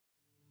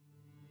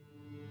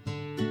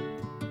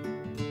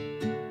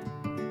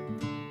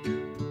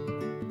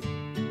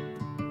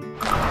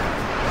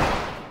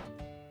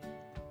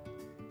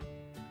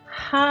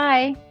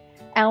Hi,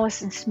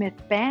 Alyson Smith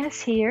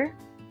Bass here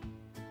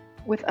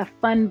with a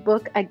fun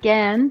book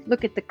again.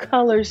 Look at the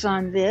colors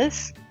on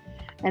this.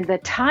 And the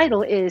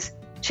title is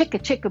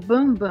Chicka Chicka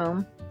Boom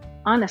Boom.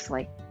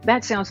 Honestly,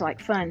 that sounds like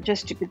fun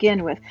just to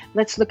begin with.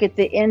 Let's look at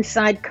the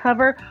inside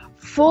cover,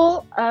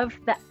 full of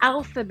the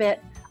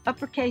alphabet,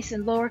 uppercase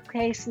and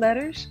lowercase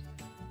letters,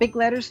 big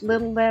letters,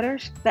 little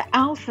letters, the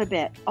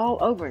alphabet all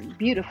over,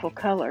 beautiful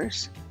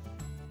colors.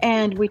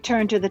 And we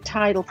turn to the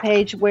title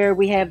page where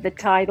we have the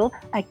title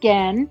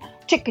again,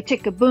 Chicka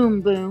Chicka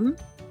Boom Boom.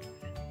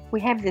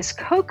 We have this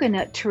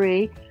coconut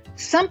tree.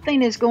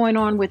 Something is going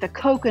on with a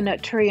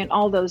coconut tree and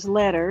all those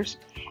letters.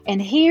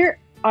 And here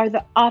are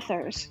the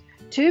authors.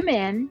 Two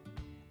men,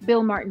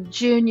 Bill Martin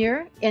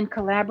Jr. in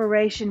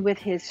collaboration with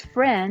his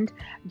friend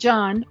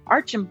John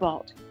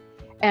Archambault,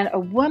 and a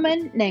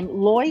woman named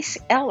Lois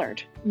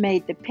Ellard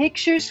made the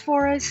pictures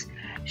for us.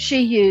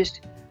 She used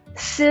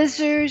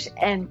scissors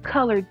and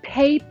colored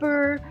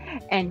paper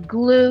and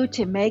glue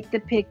to make the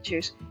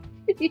pictures.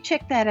 You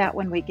check that out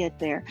when we get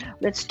there.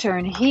 Let's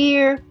turn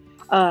here.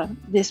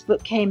 This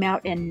book came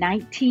out in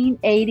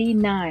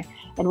 1989,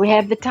 and we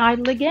have the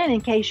title again in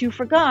case you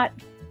forgot.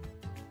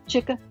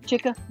 Chicka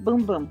Chicka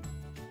Boom Boom.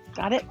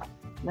 Got it?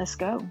 Let's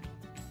go.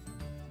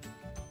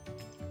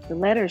 The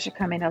letters are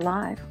coming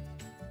alive.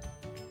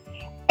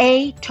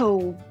 A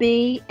told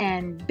B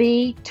and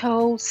B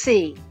told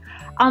C,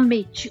 I'll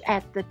meet you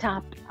at the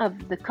top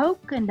of the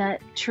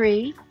coconut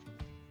tree.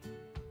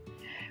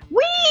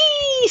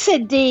 Whee,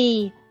 said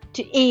D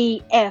to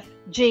E, F,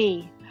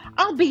 G.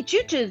 I'll beat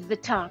you to the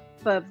top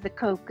of the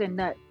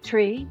coconut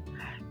tree.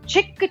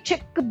 Chicka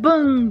chicka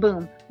boom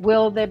boom.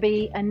 Will there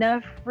be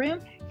enough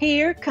room?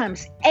 Here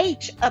comes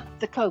H up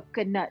the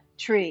coconut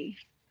tree.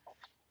 I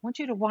want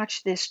you to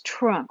watch this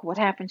trunk. What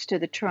happens to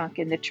the trunk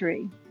in the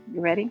tree?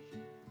 You ready?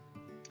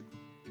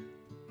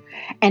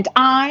 And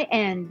I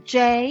and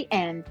J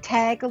and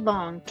tag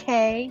along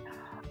K,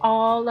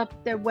 all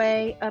up their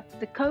way up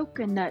the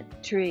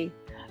coconut tree.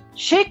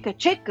 Chicka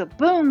chicka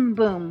boom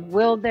boom.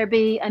 Will there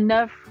be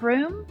enough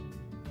room?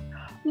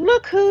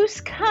 Look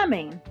who's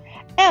coming.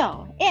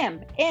 L-M-N-O-P.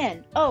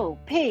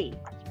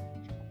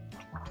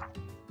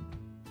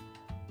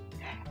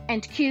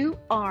 And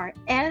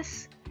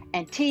Q-R-S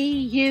and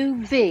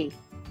T-U-V.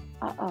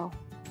 Uh-oh.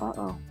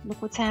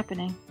 Look what's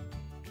happening.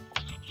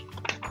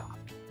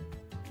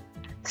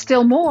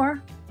 Still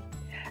more.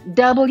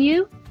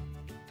 W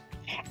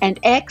and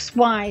X,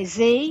 Y,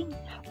 Z.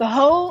 The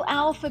whole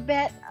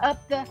alphabet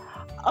up the...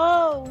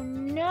 Oh,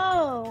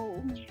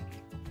 no.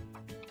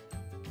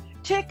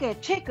 Chicka,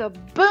 chicka,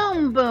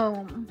 boom,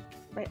 boom.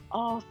 They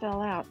all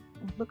fell out.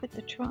 Look at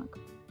the trunk.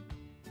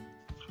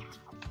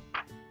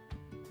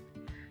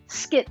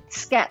 Skit,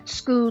 scat,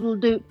 scoodle,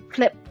 doot,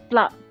 flip,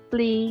 flop,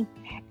 flee.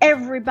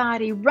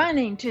 Everybody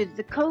running to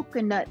the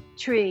coconut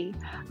tree.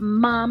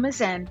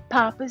 Mamas and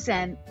papas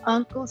and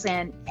uncles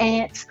and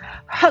aunts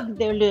hug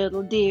their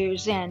little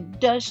dears and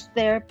dust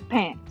their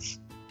pants.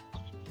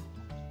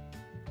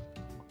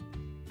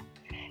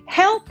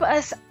 Help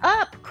us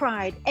up,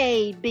 cried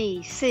A,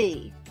 B,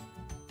 C.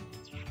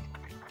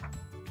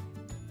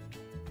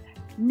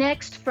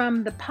 Next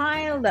from the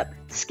pile up,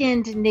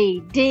 skinned knee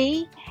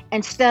D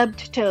and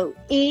stubbed toe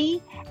E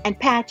and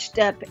patched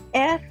up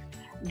F.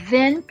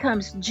 Then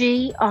comes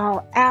G,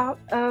 all out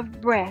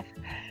of breath.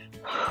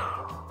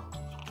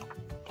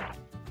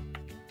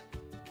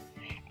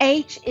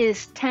 H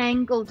is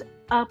tangled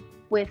up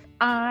with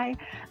I.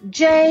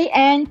 J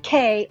and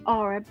K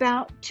are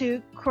about to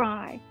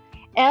cry.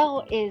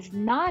 L is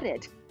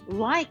knotted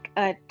like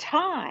a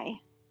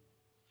tie.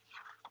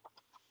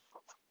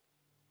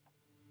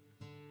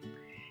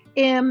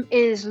 M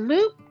is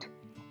looped,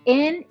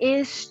 N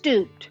is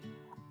stooped.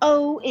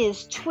 O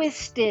is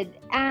twisted,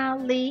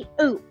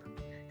 alley-oop.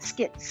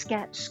 Skit,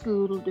 scat,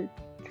 scoodle, doo,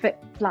 flip,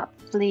 flop,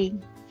 flee.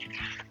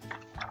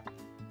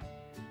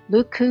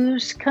 Look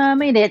who's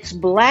coming, it's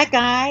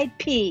Black-Eyed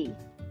P.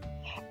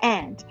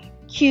 And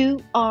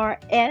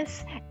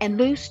Q-R-S and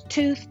Loose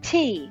Tooth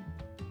T.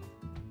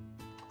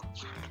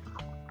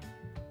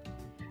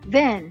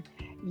 Then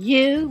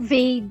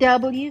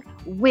U-V-W,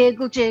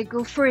 Wiggle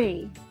Jiggle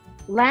Free.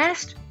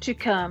 Last to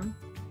come,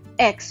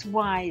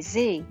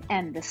 X-Y-Z,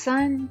 and the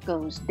sun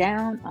goes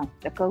down on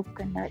the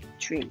coconut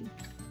tree.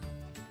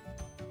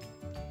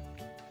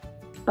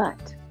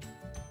 But,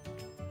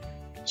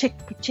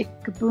 chicka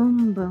chicka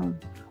boom boom,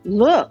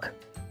 look,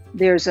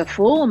 there's a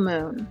full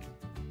moon.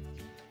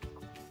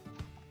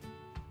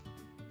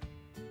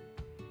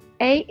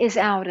 A is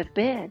out of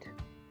bed,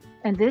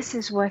 and this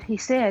is what he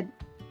said.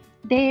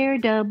 Dare,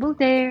 double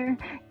dare,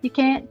 you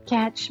can't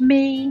catch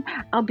me.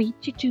 I'll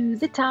beat you to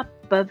the top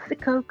of the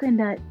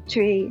coconut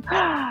tree.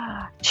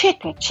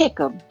 Chicka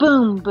chicka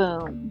boom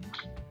boom.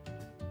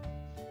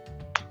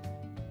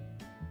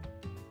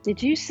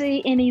 Did you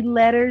see any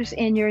letters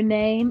in your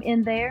name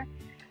in there?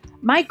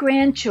 My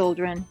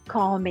grandchildren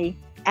call me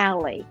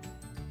Allie.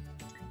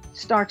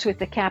 Starts with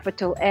a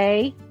capital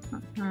A.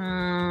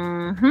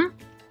 Then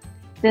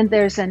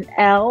there's an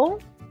L.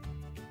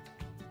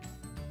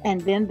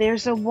 And then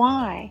there's a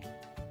Y.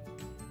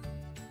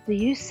 Do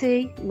you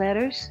see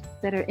letters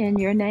that are in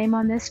your name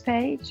on this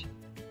page?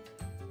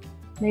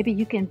 Maybe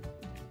you can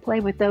play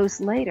with those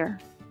later.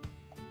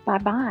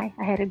 Bye-bye.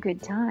 I had a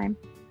good time.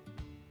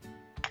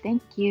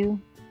 Thank you.